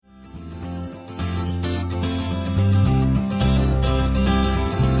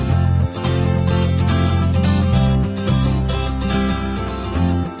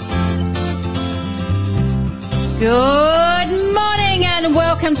Good morning and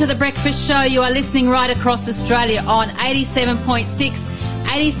welcome to The Breakfast Show. You are listening right across Australia on 87.6,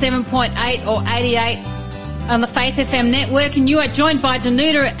 87.8 or 88 on the Faith FM network, and you are joined by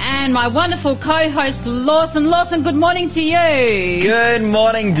Danuta and my wonderful co-host Lawson. Lawson, good morning to you. Good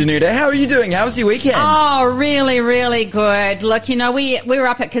morning, Danuta. How are you doing? How was your weekend? Oh, really, really good. Look, you know, we were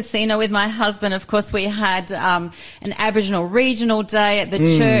up at casino with my husband. Of course, we had an Aboriginal regional day at the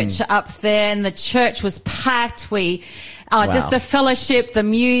church up there, and the church was packed. Wow. Just the fellowship, the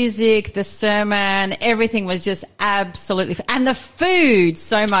music, the sermon, everything was just absolutely... And the food,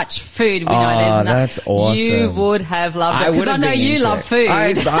 so much food. We know there's enough. That's awesome. You would have loved it, because I know you love food.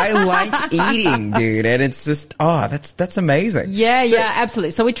 I like eating, dude, and it's just, that's amazing. Yeah,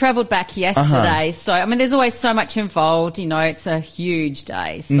 absolutely. So we travelled back yesterday. So, I mean, there's always so much involved. You know, it's a huge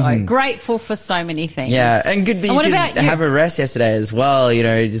day. So grateful for so many things. Yeah, and good that you could have a rest yesterday as well. You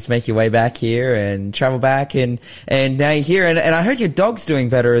know, just make your way back here and travel back, and now here, and I heard your dog's doing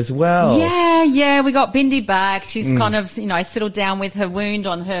better as well. Yeah, we got Bindi back. She's kind of, you know, settled down with her wound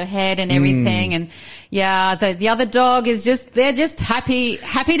on her head and everything, and the other dog is they're just happy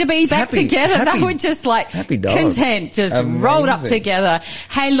to be back together. They were just like content, just rolled up together.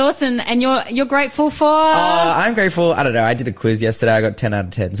 Hey, Lawson, and you're grateful for? I'm grateful. I don't know. I did a quiz yesterday. I got 10 out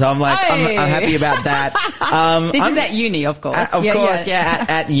of 10. So I'm like, I'm happy about that. This is at uni, of course.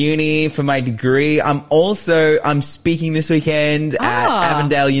 At uni for my degree. I'm speaking this weekend at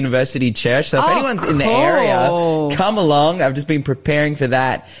Avondale University Church. So if anyone's in the area, come along. I've just been preparing for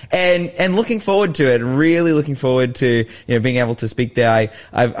that and looking forward to it. Really looking forward to, you know, being able to speak there.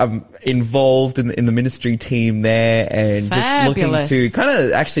 I'm involved in the ministry team there, and just looking to kind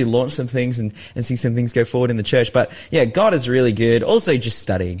of actually launch some things and see some things go forward in the church. But yeah, God is really good. Also just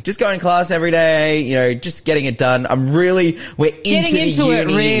studying, just going to class every day, you know, just getting it done. We're into the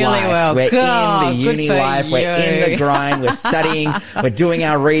uni life. We're in the uni life. We're in the grind. We're studying. We're doing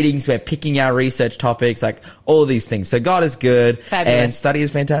our readings. We're picking our research topics, like all these things. So God is good. Fabulous. And study is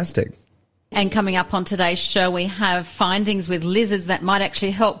fantastic. And coming up on today's show, we have findings with lizards that might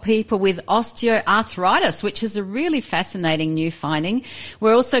actually help people with osteoarthritis, which is a really fascinating new finding.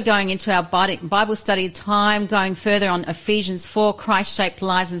 We're also going into our Bible study time, going further on Ephesians 4, Christ-shaped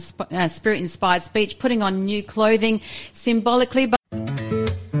lives and spirit-inspired speech, putting on new clothing symbolically.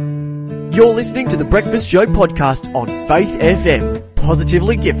 You're listening to the Breakfast Show podcast on Faith FM.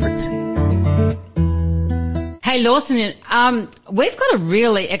 Positively different. Hey, Lawson, we've got a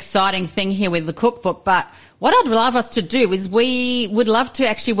really exciting thing here with the cookbook, but what I'd love us to do is we would love to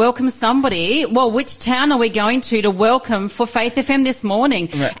actually welcome somebody. Well, which town are we going to welcome for Faith FM this morning?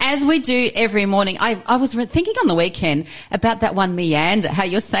 Right. As we do every morning. I was thinking on the weekend about that one Meander, how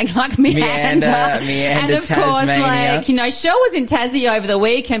you're saying like Meander. And of course, like, you know, Shell was in Tassie over the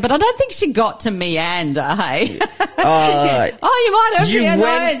weekend, but I don't think she got to Meander, hey? You might have. You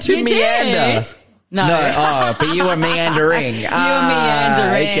went to Meander. Did. No, but you were meandering. You were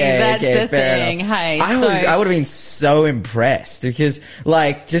meandering. Okay, That's the thing. Enough. Hey, I would have been so impressed, because,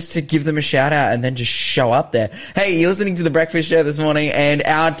 like, just to give them a shout out and then just show up there. Hey, you're listening to The Breakfast Show this morning, and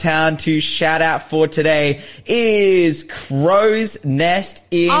our town to shout out for today is Crow's Nest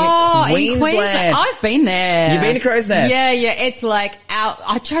in Queensland. I've been there. You've been to Crow's Nest? Yeah. It's like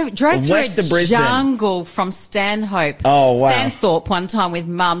I drove through a jungle from Stanhope. Oh, wow. Stanthorpe one time with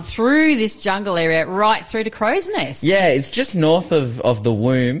Mum, through this jungle area right through to Crow's Nest. Yeah, it's just north of the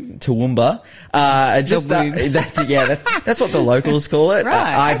womb, Toowoomba. That's what the locals call it. Right,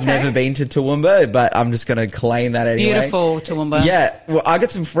 I've never been to Toowoomba, but I'm just going to claim that anyway. Beautiful, Toowoomba. Yeah, well, I got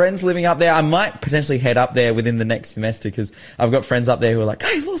some friends living up there. I might potentially head up there within the next semester, because I've got friends up there who are like,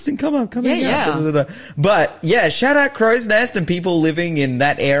 hey, Lawson, come hang out. But yeah, shout out Crow's Nest and people living in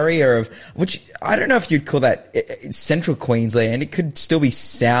that area of, which I don't know if you'd call that central Queensland. It could still be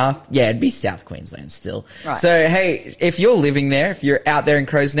south. Yeah, it'd be South Queensland still. Right. So, hey, if you're living there, if you're out there in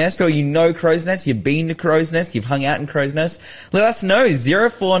Crow's Nest, or you know Crow's Nest, you've been to Crow's Nest, you've hung out in Crow's Nest, let us know.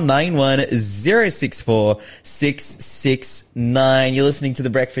 0491 064 669. You're listening to The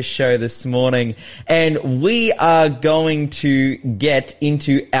Breakfast Show this morning, and we are going to get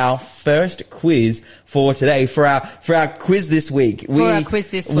into our first quiz for today, for our quiz this week.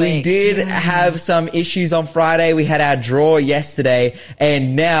 We did have some issues on Friday. We had our draw yesterday,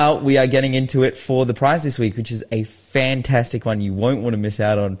 and now we are getting into it for the prize this week, which is a fantastic one you won't want to miss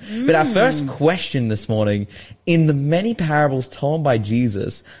out on. But our first question this morning: in the many parables told by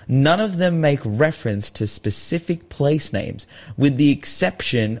Jesus, none of them make reference to specific place names, with the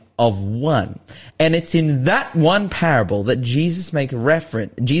exception of one. And it's in that one parable that Jesus makes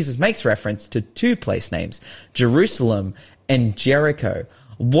reference to two place names, Jerusalem and Jericho.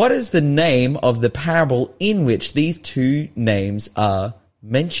 What is the name of the parable in which these two names are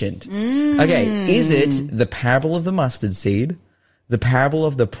mentioned? Okay, is it the parable of the mustard seed, the parable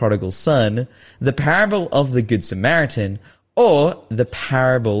of the prodigal son, the parable of the Good Samaritan, or the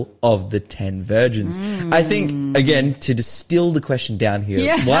parable of the 10 virgins? I think, again, to distill the question down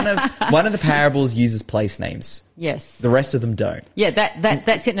here, one of the parables uses place names. Yes. The rest of them don't. Yeah,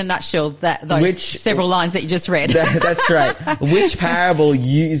 that's it in a nutshell, those several lines that you just read. That's right. Which parable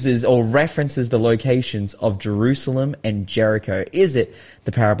uses or references the locations of Jerusalem and Jericho? Is it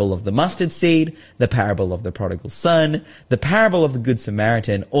the parable of the mustard seed, the parable of the prodigal son, the parable of the Good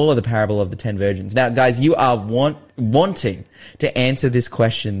Samaritan, or the parable of the 10 virgins? Now, guys, you are wanting to answer this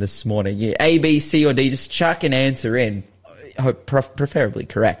question this morning. A, B, C, or D, just chuck an answer in. Preferably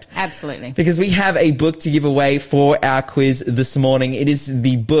correct. Absolutely. Because we have a book to give away for our quiz this morning. It is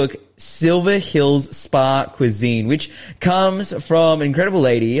the book Silver Hills Spa Cuisine, which comes from an incredible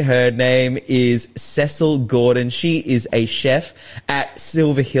lady. Her name is Cecil Gordon. She is a chef at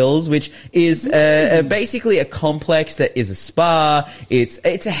Silver Hills, which is basically a complex that is a spa. It's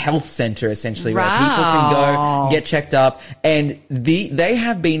a health center, essentially, where people can go get checked up. And they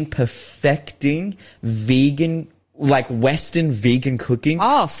have been perfecting Western vegan cooking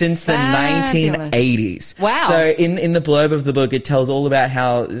since the 1980s. Wow. So in the blurb of the book, it tells all about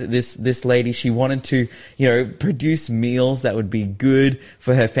how this lady, she wanted to, produce meals that would be good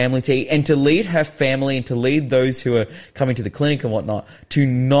for her family to eat, and to lead her family and to lead those who are coming to the clinic and whatnot to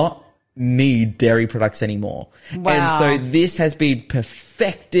not need dairy products anymore. Wow. And so this has been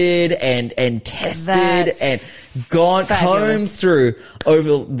perfected and tested and gone combed through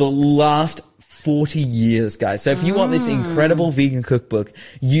over the last 40 years, guys. So if you want this incredible vegan cookbook,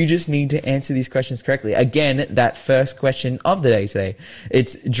 you just need to answer these questions correctly. Again, that first question of the day today,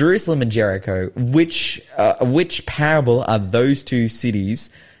 it's Jerusalem and Jericho. Which parable are those two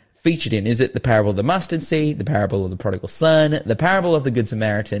cities featured in? Is it the parable of the mustard seed, the parable of the prodigal son, the parable of the Good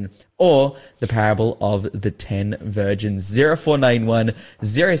Samaritan, or the parable of the 10 virgins? 0491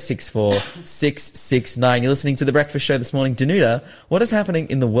 064 669. You're listening to The Breakfast Show this morning. Danuta, what is happening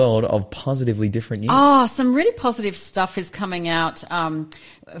in the world of positively different news? Some really positive stuff is coming out,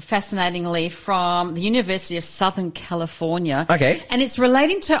 fascinatingly, from the University of Southern California. Okay. And it's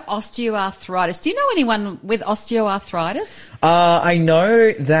relating to osteoarthritis. Do you know anyone with osteoarthritis? I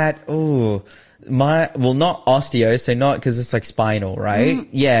know that, not osteo, so not because it's like spinal, right?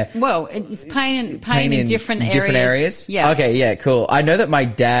 Yeah. Well, it's pain in different areas. Different areres? Yeah. Okay, yeah, cool. I know that my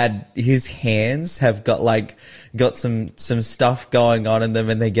dad, his hands have got some stuff going on in them,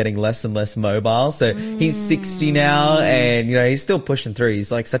 and they're getting less and less mobile. So he's 60 now, and he's still pushing through.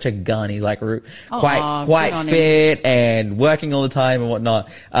 He's like such a gun. He's like quite fit and working all the time and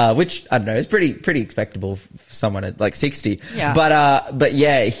whatnot. Which I don't know, is pretty expectable for someone at like 60. Yeah. But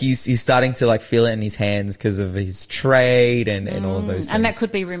yeah, he's starting to like feel it in his hands because of his trade and all of those things. And that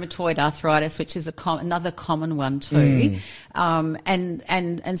could be rheumatoid arthritis, which is another common one too.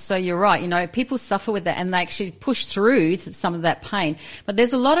 And so you're right. People suffer with that, and they actually push through some of that pain. But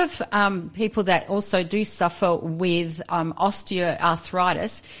there's a lot of people that also do suffer with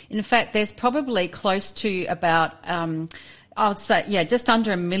osteoarthritis. In fact, there's probably close to about I would say, just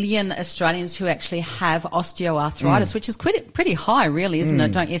under 1 million Australians who actually have osteoarthritis, which is pretty high, really, isn't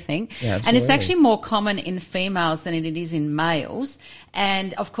it? Don't you think? Yeah, absolutely. And it's actually more common in females than it is in males.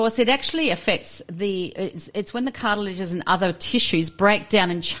 And of course, it actually affects it's when the cartilages and other tissues break down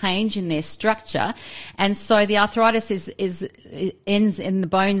and change in their structure. And so the arthritis ends in the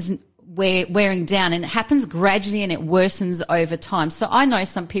bones wearing down, and it happens gradually and it worsens over time. So I know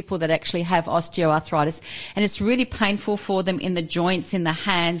some people that actually have osteoarthritis, and it's really painful for them in the joints, in the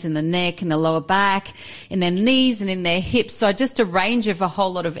hands, in the neck, in the lower back, in their knees and in their hips. So just a range of a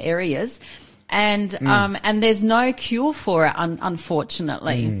whole lot of areas. And there's no cure for it,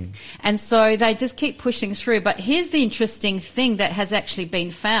 unfortunately. And so they just keep pushing through. But here's the interesting thing that has actually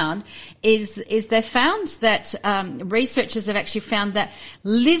been found is they found that, researchers have actually found that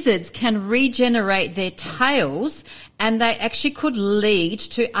lizards can regenerate their tails, and they actually could lead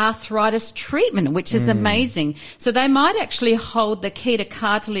to arthritis treatment, which is amazing. So they might actually hold the key to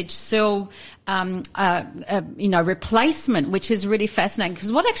cartilage cell replacement, which is really fascinating,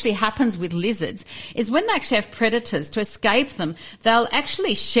 because what actually happens with lizards is when they actually have predators, to escape them, they'll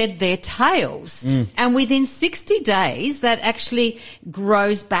actually shed their tails. And within 60 days, that actually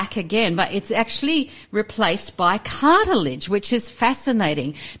grows back again, but it's actually replaced by cartilage, which is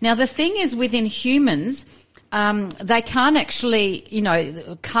fascinating. Now, the thing is, within humans, they can't actually,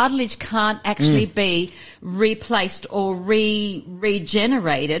 cartilage can't actually be replaced or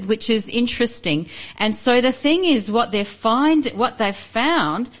regenerated, which is interesting. And so the thing is, what they've found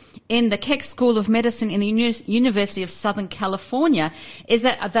in the Keck School of Medicine in the University of Southern California is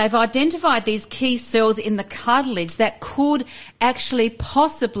that they've identified these key cells in the cartilage that could actually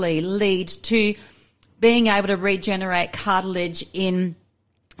possibly lead to being able to regenerate cartilage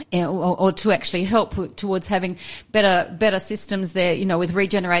or to actually help towards having better systems there, with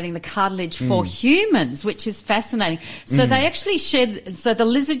regenerating the cartilage for humans, which is fascinating. So they actually the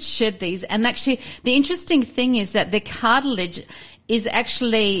lizards shed these, and actually the interesting thing is that the cartilage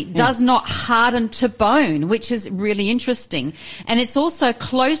does not harden to bone, which is really interesting. And it's also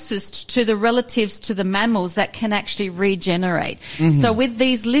closest to the relatives to the mammals that can actually regenerate. So with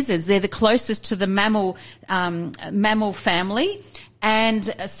these lizards, they're the closest to the mammal family. And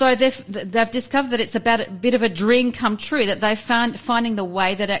so they've discovered that it's about a bit of a dream come true, that they've finding the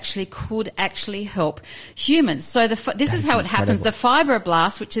way that actually could actually help humans. So this is how it happens. The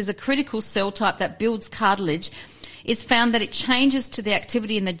fibroblast, which is a critical cell type that builds cartilage, is found that it changes to the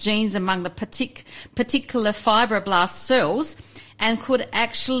activity in the genes among the particular fibroblast cells and could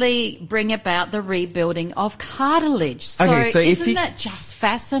actually bring about the rebuilding of cartilage. So isn't that just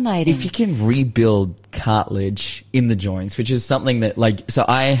fascinating? If you can rebuild cartilage in the joints, which is something that, so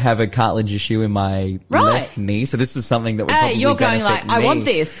I have a cartilage issue in my left knee, so this is something that would probably you're going benefit me. I want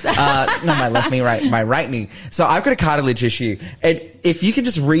this. No, my left knee, my right knee. So I've got a cartilage issue. And if you can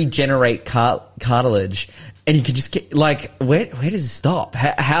just regenerate cartilage, and you can just get, where does it stop?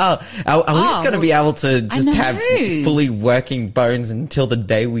 How are we just going to be able to just have fully working bones until the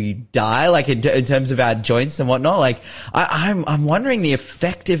day we die? In terms of our joints and whatnot? I'm wondering the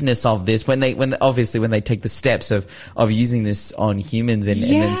effectiveness of this when they take the steps of using this on humans and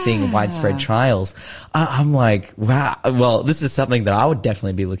then seeing widespread trials. I'm like, wow. Well, this is something that I would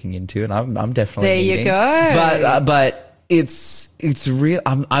definitely be looking into, and I'm definitely there you go. But it's real.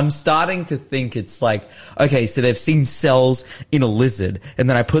 I'm starting to think it's okay, so they've seen cells in a lizard, and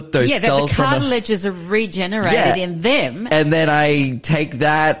then I put those cells the cartilages are regenerated in them. And then I take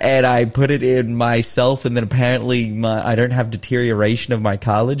that and I put it in myself, and then apparently I don't have deterioration of my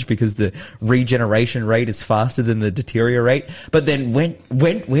cartilage because the regeneration rate is faster than the deteriorate. But then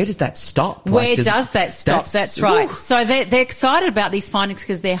where does that stop? Where does that stop? That's right. So they're excited about these findings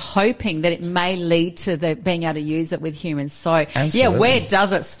because they're hoping that it may lead to being able to use it with humans. So absolutely. where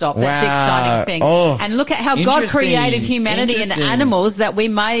does it stop? That's the exciting thing. Oh, and look at how God created humanity and animals, that we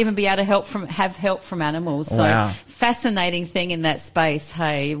may even be able to have help from animals. So fascinating thing in that space.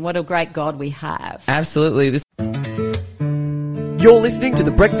 Hey, what a great God we have. Absolutely. You're listening to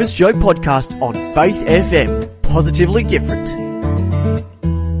the Breakfast Show podcast on Faith FM. Positively different.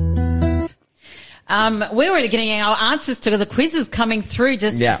 We're already getting our answers to the quizzes coming through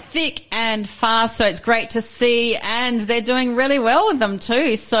just thick and fast, so it's great to see, and they're doing really well with them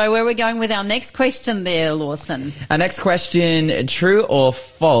too. So where are we going with our next question there, Lawson? Our next question, true or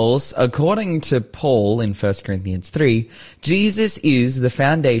false? According to Paul in 1 Corinthians 3, Jesus is the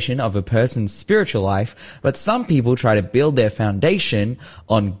foundation of a person's spiritual life, but some people try to build their foundation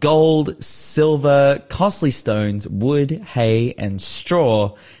on gold, silver, costly stones, wood, hay, and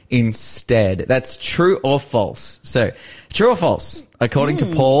straw instead. That's true or false? So, true or false? According to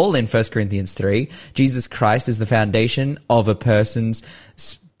Paul in 1 Corinthians 3, Jesus Christ is the foundation of a person's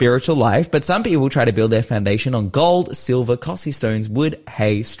spiritual life, but some people try to build their foundation on gold, silver, costly stones, wood,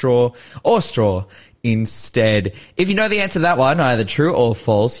 hay, straw instead. If you know the answer to that one, either true or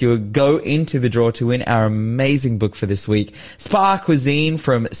false, you'll go into the draw to win our amazing book for this week, Spa Cuisine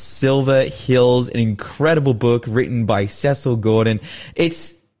from Silver Hills, an incredible book written by Cecil Gordon.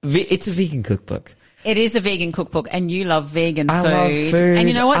 It's a vegan cookbook. It is a vegan cookbook, and you love vegan food. I love food. And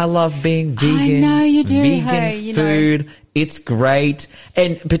you know what? I love being vegan. I know you do. Vegan food. It's great.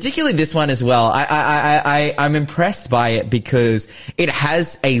 And particularly this one as well. I'm impressed by it because it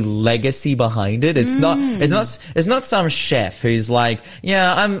has a legacy behind it. It's not some chef who's like,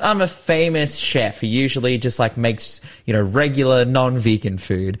 I'm a famous chef who usually just makes, regular non-vegan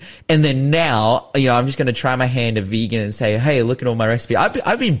food. And then now, I'm just going to try my hand at vegan and say, hey, look at all my recipes.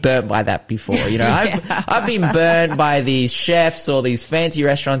 I've been burnt by that before, I've been burnt by these chefs or these fancy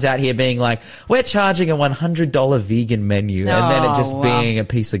restaurants out here being like, we're charging a $100 vegan menu menu and then it just being a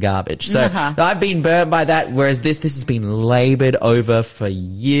piece of garbage. So I've been burnt by that, whereas this has been laboured over for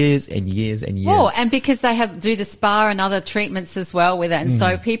years and years and years. Oh, and because they do the spa and other treatments as well with it, and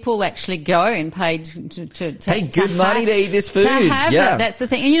so people actually go and pay to pay good money to eat this food. To have it, that's the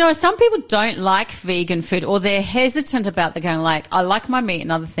thing. And you know, some people don't like vegan food, or they're hesitant about the going like, I like my meat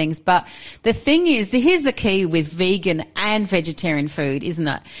and other things. But the thing is, here's the key with vegan and vegetarian food, isn't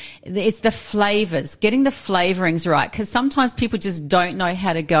it? It's the flavors, getting the flavorings right, because sometimes people just don't know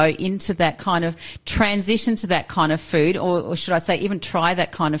how to go into that kind of transition to that kind of food, or should I say even try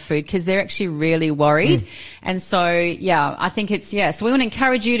that kind of food, because they're actually really worried. And so, yeah, I think so we want to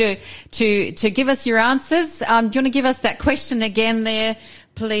encourage you to give us your answers. Do you want to give us that question again there,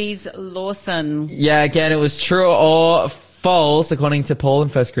 please, Lawson? Yeah, again, it was true or false. According to Paul in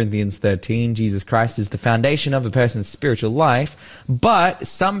 1 Corinthians 13, Jesus Christ is the foundation of a person's spiritual life, but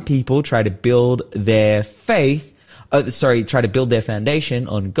some people try to build their foundation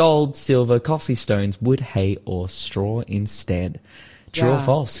on gold, silver, costly stones, wood, hay, or straw instead. True or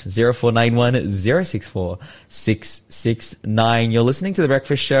false? 0491 064 669. You're listening to The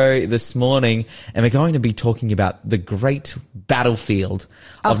Breakfast Show this morning, and we're going to be talking about the great battlefield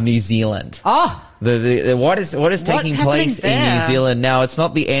of New Zealand. What is taking place in New Zealand now? It's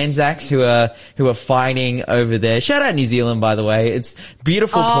not the Anzacs who are fighting over there. Shout out New Zealand, by the way. It's a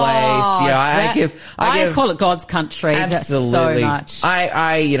beautiful place. I call it God's country. Absolutely. So much.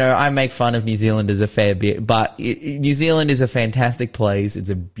 I make fun of New Zealanders a fair bit, but New Zealand is a fantastic place. It's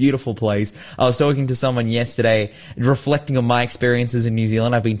a beautiful place. I was talking to someone yesterday, reflecting on my experiences in New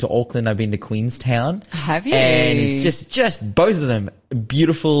Zealand. I've been to Auckland. I've been to Queenstown. Have you? And it's just both of them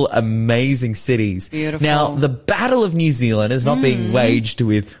beautiful, amazing cities. Beautiful. Now, the Battle of New Zealand is not being waged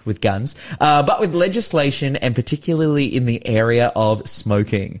with guns, but with legislation, and particularly in the area of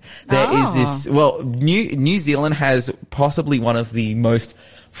smoking. There is this, New Zealand has possibly one of the most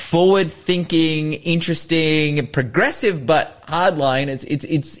forward-thinking, interesting, progressive, but hardline.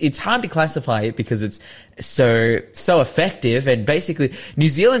 It's hard to classify it because it's so effective. And basically, New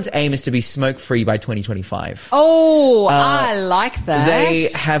Zealand's aim is to be smoke-free by 2025. Oh, I like that. They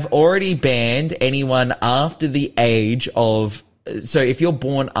have already banned anyone after the age of. So if you're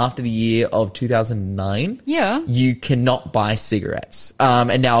born after the year of 2009, you cannot buy cigarettes.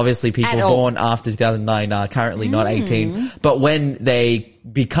 And now obviously people born after 2009 are currently not 18, but when they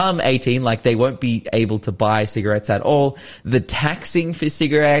become 18, like, they won't be able to buy cigarettes at all. The taxing for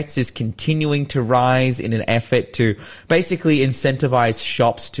cigarettes is continuing to rise in an effort to basically incentivize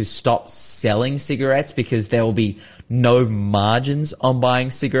shops to stop selling cigarettes, because there will be no margins on buying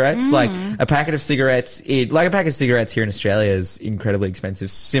cigarettes. Like a packet of cigarettes here in Australia is incredibly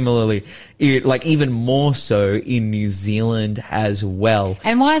expensive. Similarly, even more so in New Zealand as well.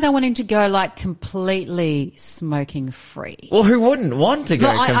 And why are they wanting to go like completely smoking free? Well, who wouldn't want to go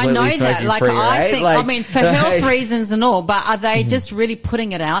completely smoking free, right? I mean, for health reasons and all, but are they just really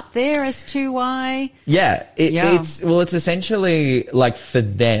putting it out there as to why? Yeah, it's essentially like, for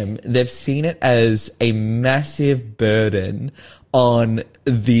them, they've seen it as a massive burden on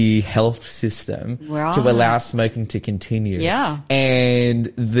the health system to allow smoking to continue. Yeah.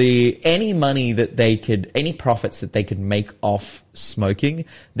 And any profits that they could make off smoking,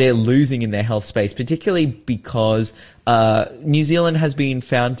 they're losing in their health space, particularly because New Zealand has been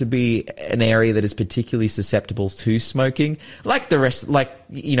found to be an area that is particularly susceptible to smoking. Like the rest,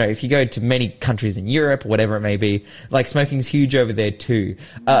 if you go to many countries in Europe, whatever it may be, like, smoking's huge over there too.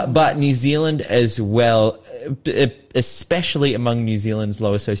 But New Zealand as well, especially among New Zealand's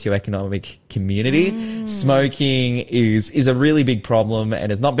lower socioeconomic community, smoking is a really big problem,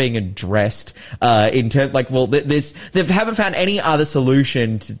 and it's not being addressed in terms they haven't found any other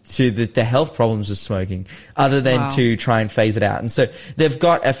solution to the health problems of smoking other than to try and phase it out. And so they've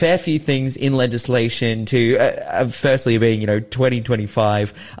got a fair few things in legislation to firstly being 2025.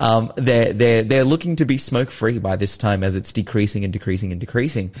 They're looking to be smoke free by this time, as it's decreasing and decreasing and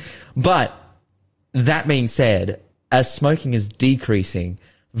decreasing. But that being said, as smoking is decreasing,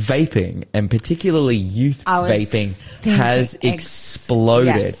 vaping, and particularly youth vaping, has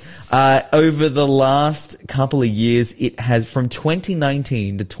exploded. Yes. Over the last couple of years, it has, from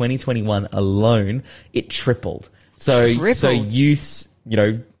 2019 to 2021 alone, it tripled. So youths,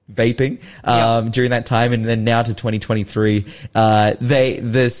 vaping during that time, and then now to 2023,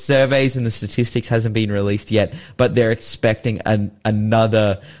 the surveys and the statistics hasn't been released yet, but they're expecting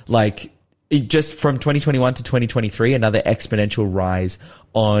another just from 2021 to 2023, another exponential rise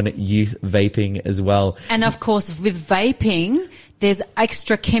on youth vaping as well. And of course, with vaping, there's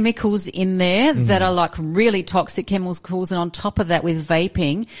extra chemicals in there that are like really toxic chemicals. And on top of that, with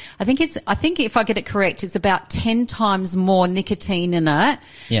vaping, I think if I get it correct, it's about 10 times more nicotine in it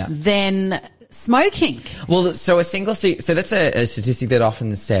than smoking. Well, so that's a statistic that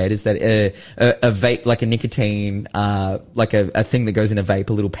often said is that a vape, like a nicotine, like a thing that goes in a vape,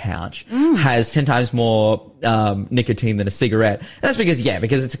 a little pouch, has 10 times more nicotine than a cigarette. And that's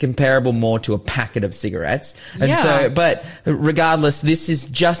because it's comparable more to a packet of cigarettes. And so, but regardless, this is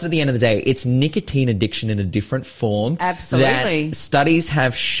just at the end of the day, it's nicotine addiction in a different form. Absolutely. That studies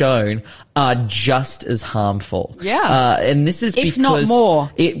have shown are just as harmful. Yeah. And this is if not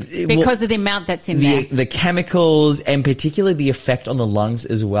more, because of the amount that's in there. The chemicals, and particularly the effect on the lungs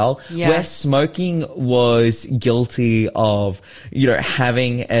as well. Yes. Where smoking was guilty of,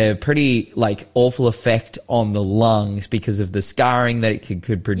 having a pretty awful effect on the lungs because of the scarring that it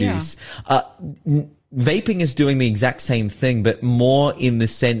could produce. Vaping is doing the exact same thing, but more in the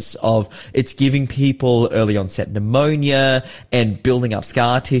sense of it's giving people early onset pneumonia and building up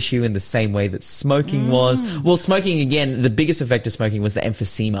scar tissue in the same way that smoking was. Well, smoking, again, the biggest effect of smoking was the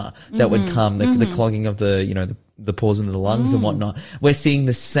emphysema that would come, the clogging of the pores in the lungs and whatnot. We're seeing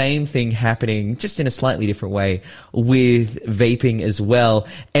the same thing happening just in a slightly different way with vaping as well.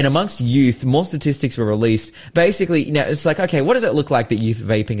 And amongst youth, more statistics were released. Basically, it's like, okay, what does it look like that youth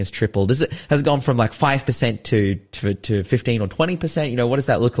vaping has tripled? Has it gone from 5% to 15 or 20%? What does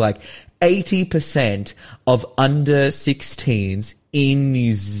that look like? 80% of under 16s in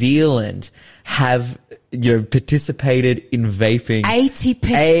New Zealand have participated in vaping. 80%.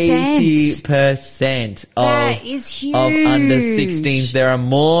 80% that is huge. Of under 16s. There are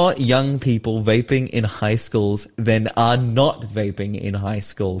more young people vaping in high schools than are not vaping in high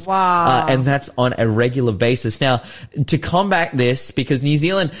schools. Wow. And that's on a regular basis. Now, to combat this, because New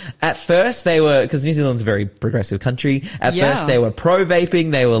Zealand, at first because New Zealand's a very progressive country. At first they were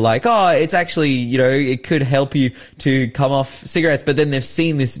pro-vaping. They were like, it's actually, it could help you to come off cigarettes. But then they've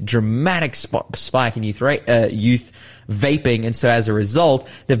seen this dramatic spike in youth vaping, and so as a result,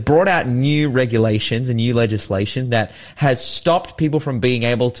 they've brought out new regulations and new legislation that has stopped people from being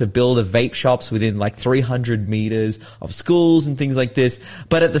able to build vape shops within 300 meters of schools and things like this.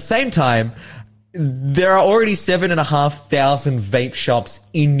 But at the same time, there are already 7,500 vape shops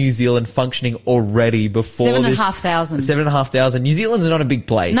in New Zealand functioning already before 7,500. 7,500. New Zealand's not a big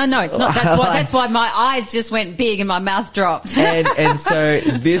place. No, it's not. That's why my eyes just went big and my mouth dropped. and so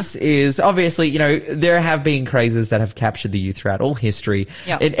this is obviously, there have been crazes that have captured the youth throughout all history.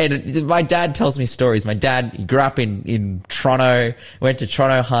 Yep. And my dad tells me stories. My dad, he grew up in Toronto, went to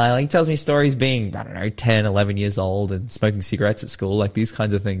Toronto High. He tells me stories being, 10, 11 years old and smoking cigarettes at school, these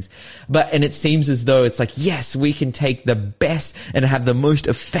kinds of things. And it seems as though it's yes, we can take the best and have the most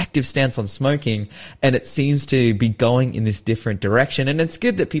effective stance on smoking, and it seems to be going in this different direction. And it's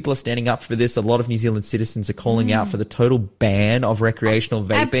good that people are standing up for this. A lot of New Zealand citizens are calling out for the total ban of recreational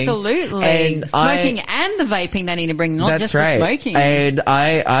vaping. Absolutely. And smoking and the vaping they need to bring, not just the smoking. And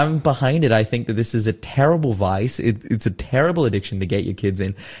I'm behind it. I think that this is a terrible vice. It's a terrible addiction to get your kids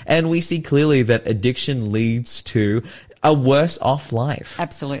in. And we see clearly that addiction leads to a worse off life.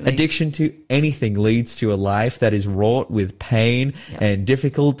 Absolutely. Addiction to anything leads to a life that is wrought with pain and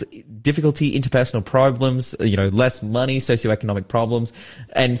difficulty, interpersonal problems, less money, socioeconomic problems.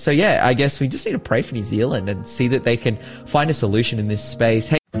 And so, I guess we just need to pray for New Zealand and see that they can find a solution in this space.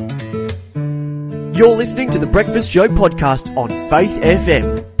 Hey. You're listening to the Breakfast Show podcast on Faith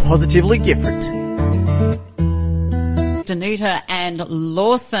FM. Positively different. Danuta and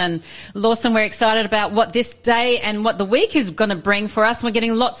Lawson. Lawson, we're excited about what this day and what the week is going to bring for us. We're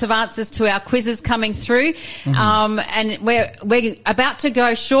getting lots of answers to our quizzes coming through. And we're about to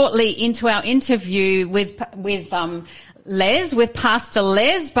go shortly into our interview with Pastor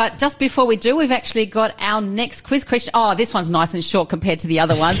Les, but just before we do, we've actually got our next quiz question. Oh, this one's nice and short compared to the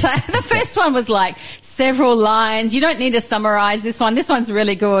other ones. The first one was several lines. You don't need to summarize this one. This one's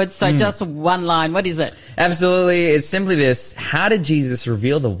really good. So just one line. What is it? Absolutely. It's simply this. How did Jesus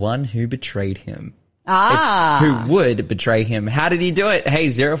reveal the one who betrayed him? Who would betray him? How did he do it? Hey,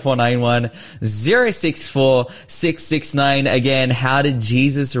 0491 064 669. Again, how did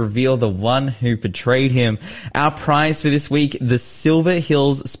Jesus reveal the one who betrayed him? Our prize for this week, the Silver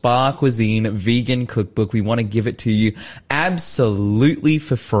Hills Spa Cuisine Vegan Cookbook. We want to give it to you absolutely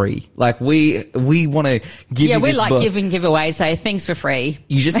for free. We want to give you this book. Giving giveaways, so things for free.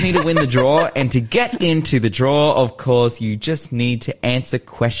 You just need to win the draw, and to get into the draw, of course, you just need to answer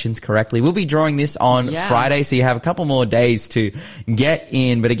questions correctly. We'll be drawing this on on Friday. So you have a couple more days to get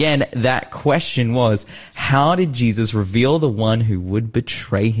in. But again, that question was, how did Jesus reveal the one who would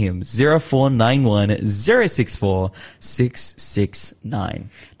betray him? 0491 064 669.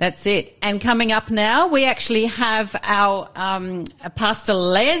 That's it. And coming up now, we actually have our Pastor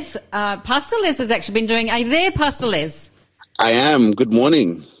Les. Pastor Les has actually been doing... Are you there, Pastor Les? I am. Good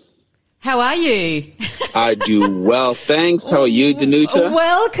morning. How are you? I do well, thanks. How are you, Danuta?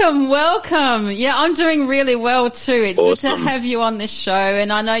 Welcome. Yeah, I'm doing really well too. It's awesome. Good to have you on this show.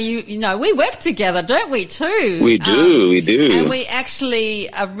 And I know you know, we work together, don't we too? We do. And we actually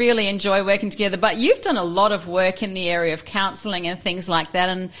really enjoy working together. But you've done a lot of work in the area of counselling and things like that.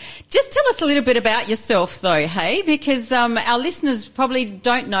 And just tell us a little bit about yourself though, hey? Because our listeners probably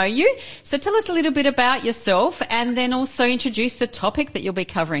don't know you. So tell us a little bit about yourself and then also introduce the topic that you'll be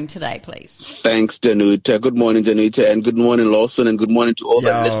covering today, please. Thanks, Danuta. Good morning, Danuta, and good morning, Lawson, and good morning to all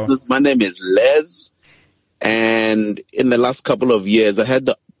the listeners. My name is Les, and in the last couple of years, I had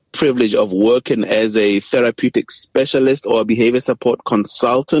the privilege of working as a therapeutic specialist or a behavior support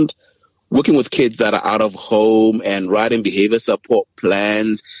consultant, working with kids that are out of home and writing behavior support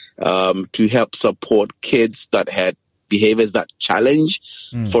plans to help support kids that had behaviors that challenge.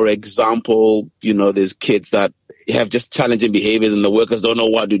 For example, you know, there's kids that have just challenging behaviors and the workers don't know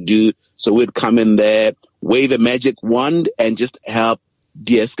what to do. So we'd come in there, wave a magic wand and just help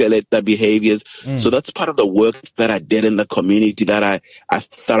de-escalate the behaviors. So that's part of the work that I did in the community that I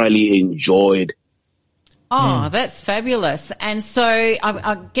thoroughly enjoyed. Oh, that's fabulous. And so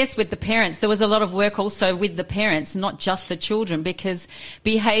I guess with the parents, there was a lot of work also with the parents, not just the children, because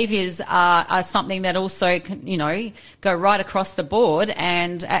behaviours are something that also, you know, go right across the board.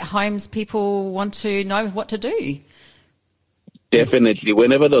 And at homes, people want to know what to do. Definitely.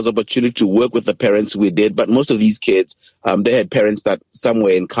 Whenever there was opportunity to work with the parents, we did. But most of these kids, they had parents that some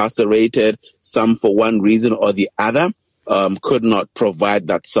were incarcerated, some for one reason or the other, could not provide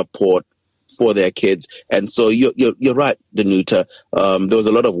that support for their kids. And so you're right, Danuta. There was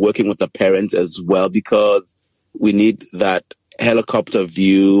a lot of working with the parents as well, because we need that helicopter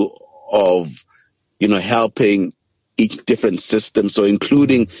view of, you know, helping each different system. So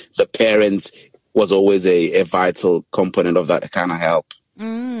including the parents was always a vital component of that kind of help.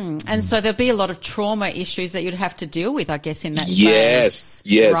 And so there'll be a lot of trauma issues that you'd have to deal with, I guess, in that space.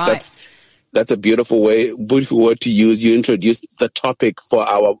 Yes. Right. That's a beautiful word to use. You introduced the topic for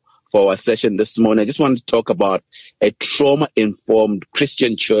our session this morning. I just wanted to talk about a trauma-informed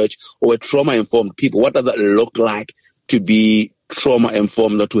Christian church or a trauma-informed people. What does it look like to be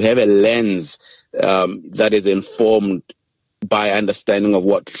trauma-informed or to have a lens that is informed by understanding of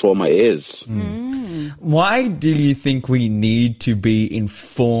what trauma is? Why do you think we need to be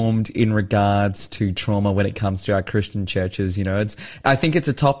informed in regards to trauma when it comes to our Christian churches? You know, I think it's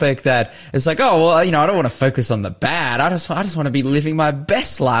a topic that it's like, oh, well, you know, I don't want to focus on the bad. I just want to be living my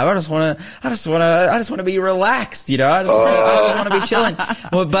best life. I just want to be relaxed. You know, I just want to be chilling.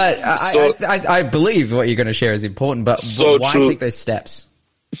 Well, but I believe what you're going to share is important, but why take those steps?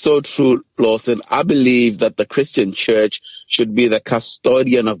 So true, Lawson. I believe that the Christian church should be the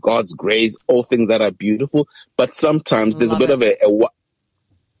custodian of God's grace, all things that are beautiful. But sometimes there's a bit of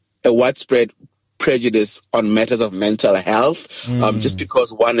a widespread prejudice on matters of mental health. Just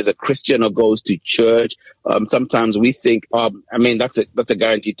because one is a Christian or goes to church, sometimes we think, that's a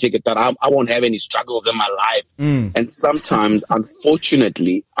guaranteed ticket that I won't have any struggles in my life. And sometimes,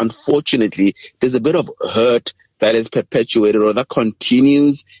 unfortunately, there's a bit of hurt that is perpetuated or that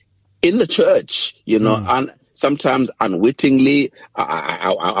continues in the church, you know, and sometimes unwittingly,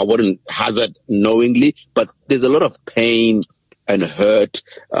 I wouldn't hazard knowingly, but there's a lot of pain and hurt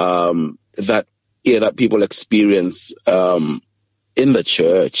that people experience in the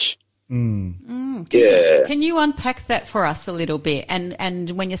church. Can you unpack that for us a little bit? And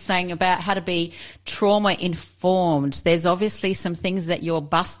when you're saying about how to be trauma informed, there's obviously some things that you're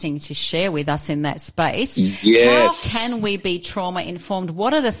busting to share with us in that space. Yes. How can we be trauma informed?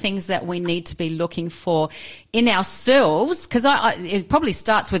 What are the things that we need to be looking for in ourselves? Because it probably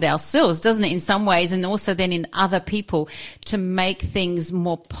starts with ourselves, doesn't it, in some ways, and also then in other people, to make things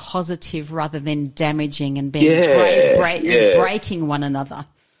more positive rather than damaging and being breaking one another.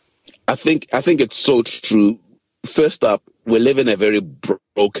 I think it's so true. First up, we live in a very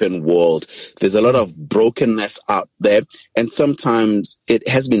broken world. There's a lot of brokenness out there. And sometimes it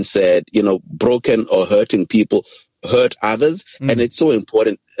has been said, you know, broken or hurting people hurt others. And it's so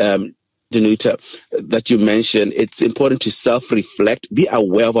important, Danuta, that you mentioned, it's important to self-reflect, be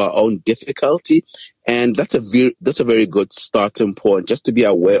aware of our own difficulty. And that's a very good starting point, just to be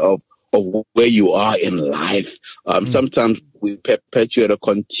aware of of where you are in life. Sometimes we perpetuate or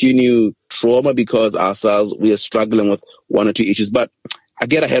continue trauma because ourselves, we are struggling with one or two issues. But I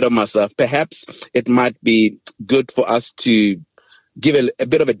get ahead of myself. Perhaps it might be good for us to give a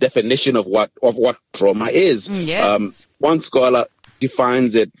bit of a definition of what trauma is. Yes. One scholar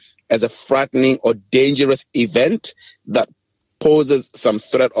defines it as a frightening or dangerous event that poses some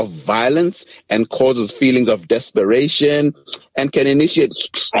threat of violence and causes feelings of desperation and can initiate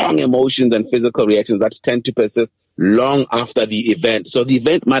strong emotions and physical reactions that tend to persist long after the event. So the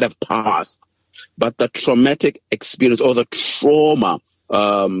event might have passed, but the traumatic experience or the trauma,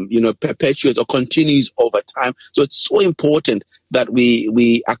 perpetuates or continues over time. So it's so important that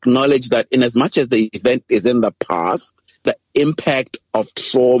we acknowledge that in as much as the event is in the past, the impact of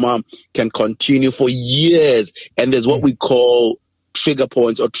trauma can continue for years. And there's what we call trigger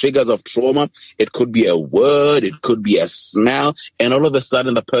points or triggers of trauma. It could be a word, it could be a smell, and all of a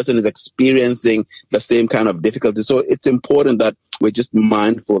sudden the person is experiencing the same kind of difficulty. So it's important that we're just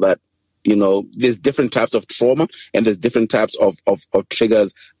mindful that, there's different types of trauma and there's different types of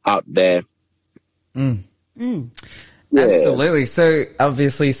triggers out there. Yeah. Absolutely. So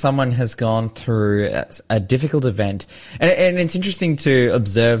obviously someone has gone through a difficult event, and it's interesting to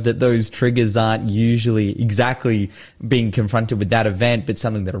observe that those triggers aren't usually exactly being confronted with that event, but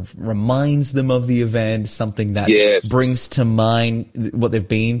something that reminds them of the event, something that brings to mind what they've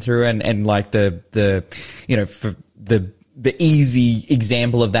been through, and like the easy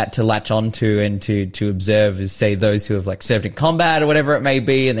example of that to latch onto and to observe is, say, those who have like served in combat or whatever it may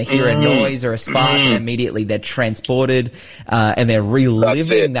be, and they hear a noise or a spark and immediately they're transported, and they're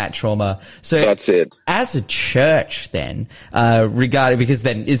reliving that trauma. So that's it. As a church then, because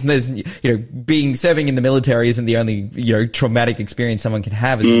then serving in the military isn't the only, traumatic experience someone can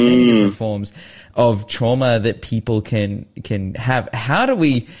have. There's many different forms of trauma that people can have. How do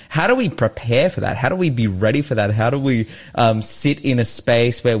we prepare for that? How do we be ready for that? How do we sit in a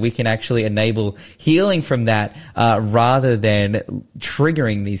space where we can actually enable healing from that, rather than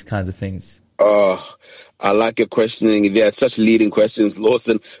triggering these kinds of things? Oh, I like your questioning. They are such leading questions,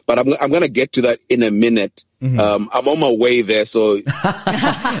 Lawson. But I'm going to get to that in a minute. I'm on my way there, so give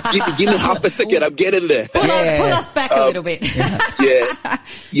me half a second. I'm getting there. Pull us back a little bit.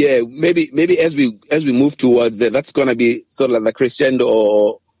 Maybe as we move towards there, that's going to be sort of like the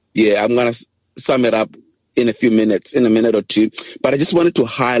crescendo. I'm going to sum it up in a minute or two. But I just wanted to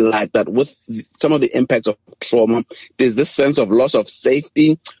highlight that with some of the impacts of trauma, there's this sense of loss of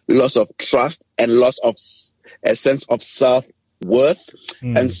safety, loss of trust, and loss of a sense of self-worth.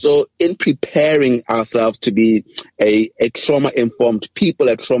 And so in preparing ourselves to be a trauma-informed people,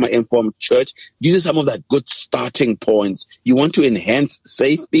 a trauma-informed church, these are some of the good starting points. You want to enhance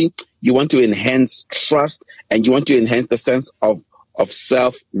safety, you want to enhance trust, and you want to enhance the sense of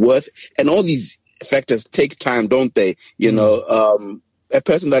self-worth. And all these factors take time, don't they? A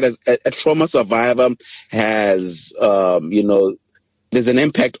person that is a trauma survivor has, there's an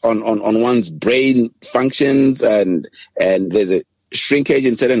impact on one's brain functions, and there's a shrinkage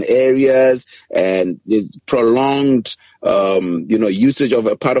in certain areas, and there's prolonged, usage of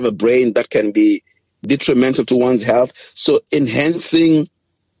a part of a brain that can be detrimental to one's health. So enhancing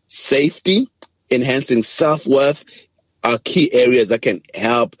safety, enhancing self-worth are key areas that can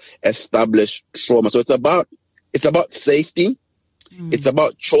help establish trauma. So it's about safety, it's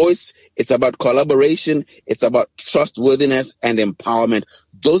about choice, it's about collaboration, it's about trustworthiness and empowerment.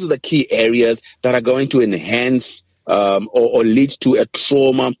 Those are the key areas that are going to enhance or lead to a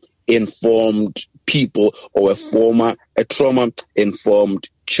trauma-informed people or a trauma-informed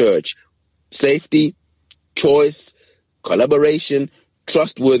church. Safety, choice, collaboration,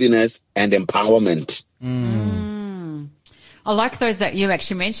 trustworthiness, and empowerment. I like those that you're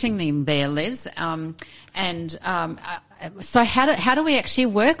actually mentioning there, Liz. So how do we actually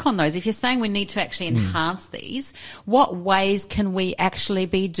work on those? If you're saying we need to actually enhance these, what ways can we actually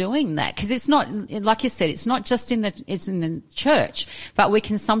be doing that? Because it's not, like you said, it's not just in the church, but we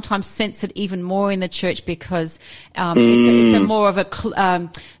can sometimes sense it even more in the church because it's a more of a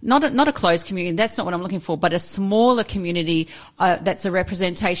not a closed community. That's not what I'm looking for, but a smaller community that's a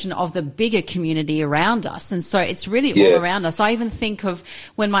representation of the bigger community around us. And so it's really all around us. I even think of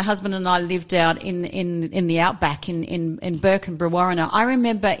when my husband and I lived out in the outback in in Burke and Brewarrina, I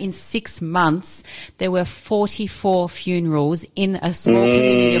remember in 6 months there were 44 funerals in a small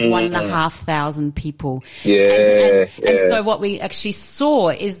community of 1,500 people. Yeah, and so what we actually saw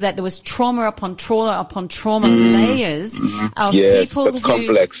is that there was trauma upon trauma layers of people that's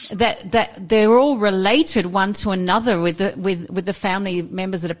complex. That they're all related one to another with the family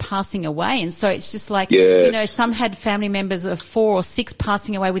members that are passing away. And so it's just like, some had family members of 4 or 6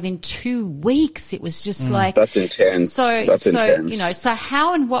 passing away within 2 weeks. It was just like, that's intense. That's intense. So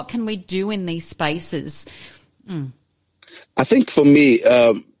how and what can we do in these spaces? I think for me,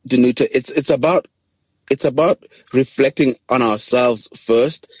 Danuta, it's about reflecting on ourselves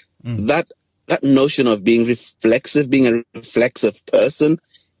first. That notion of being reflexive, being a reflexive person,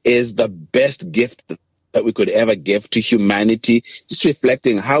 is the best gift that we could ever give to humanity. Just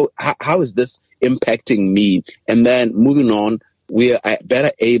reflecting, how is this impacting me? And then moving on, we are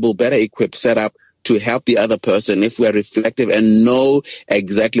better equipped, set up to help the other person if we are reflective and know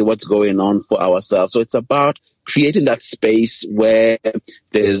exactly what's going on for ourselves. So it's about creating that space where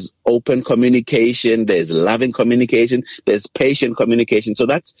there's open communication, there's loving communication, there's patient communication. So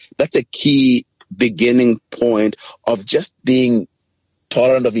that's a key beginning point of just being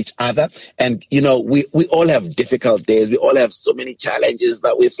tolerant of each other. And, we all have difficult days. We all have so many challenges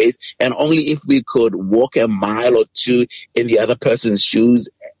that we face. And only if we could walk a mile or two in the other person's shoes,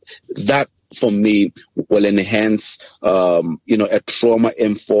 that for me will enhance, a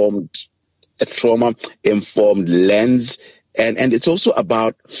trauma-informed lens. And it's also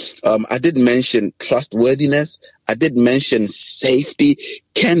about, I did mention trustworthiness. I did mention safety.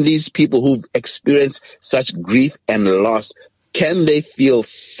 Can these people who've experienced such grief and loss, can they feel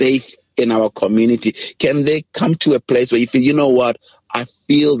safe in our community? Can they come to a place where you feel, you know what, I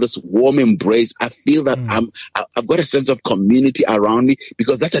feel this warm embrace. I feel that I've got a sense of community around me,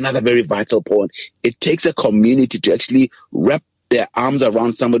 because that's another very vital point. It takes a community to actually wrap their arms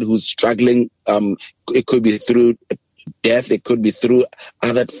around somebody who's struggling. It could be through death. It could be through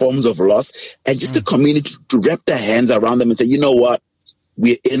other forms of loss, and just the community to wrap their hands around them and say, you know what,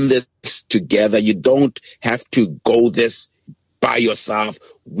 we're in this together. You don't have to go this by yourself.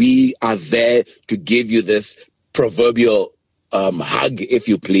 We are there to give you this proverbial hug, if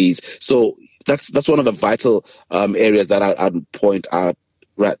you please. So that's one of the vital areas that I'd point out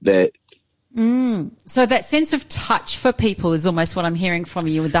right there. So that sense of touch for people is almost what I'm hearing from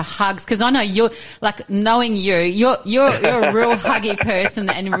you with the hugs, because I know you're like, knowing you're a real huggy person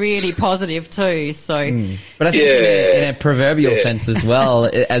and really positive too. So, but I think in a proverbial sense as well,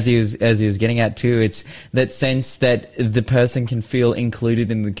 as he was getting at too, it's that sense that the person can feel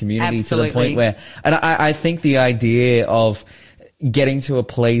included in the community to the point where, and I think the idea of getting to a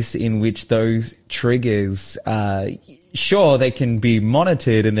place in which those triggers, sure, they can be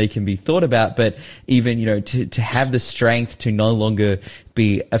monitored and they can be thought about, but even, to have the strength to no longer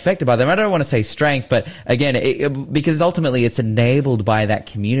be affected by them. I don't want to say strength, but again, because ultimately it's enabled by that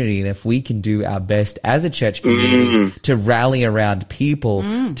community. And if we can do our best as a church community to rally around people,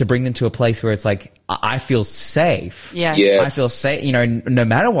 to bring them to a place where it's like, I feel safe. Yes. I feel safe, no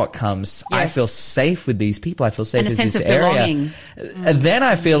matter what comes, I feel safe with these people. I feel safe in this area. Belonging. And then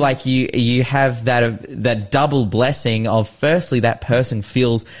I feel like you have that double blessing of, firstly, that person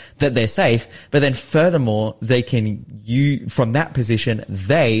feels that they're safe, but then furthermore, from that position,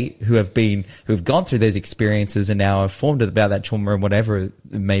 they who've gone through those experiences and now are informed about that trauma and whatever it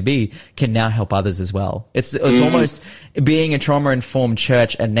may be, can now help others as well. It's almost, being a trauma-informed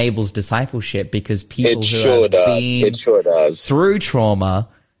church enables discipleship, because people who have been through trauma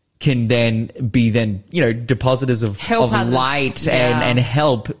can then be depositors of light and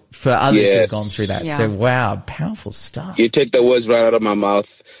help for others who have gone through that. Yeah. So, wow, powerful stuff. You take the words right out of my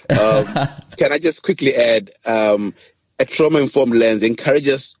mouth. Can I just quickly add, a trauma-informed lens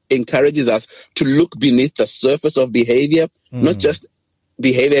encourages us to look beneath the surface of behavior, not just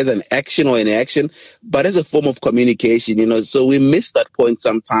behavior as an action or inaction, but as a form of communication, so we miss that point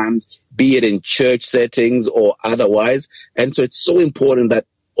sometimes, be it in church settings or otherwise. And so it's so important that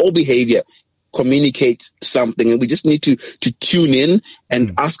all behavior communicates something, and we just need to tune in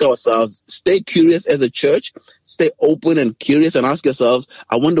and ask ourselves, stay curious as a church, stay open and curious, and ask yourselves,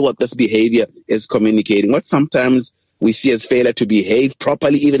 I wonder what this behavior is communicating. What sometimes we see as failure to behave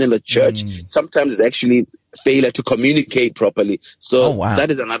properly, even in the church, sometimes it's actually failure to communicate properly. So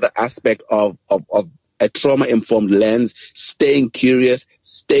that is another aspect of a trauma-informed lens, staying curious,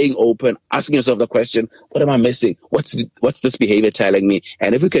 staying open, asking yourself the question, what am I missing? What's this behavior telling me?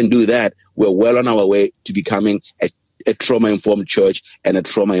 And if we can do that, we're well on our way to becoming a trauma-informed church and a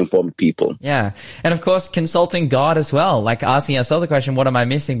trauma-informed people. Yeah. And of course, consulting God as well, like asking ourselves the question, what am I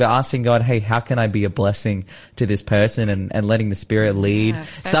missing? But asking God, hey, how can I be a blessing to this person, and letting the Spirit lead?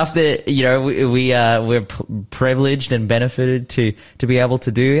 Stuff that, we're privileged and benefited to be able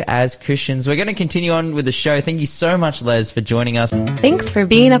to do as Christians. We're going to continue on with the show. Thank you so much, Les, for joining us. Thanks for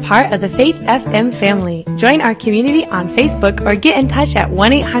being a part of the Faith FM family. Join our community on Facebook or get in touch at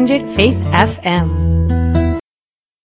 1-800-FAITH-FM.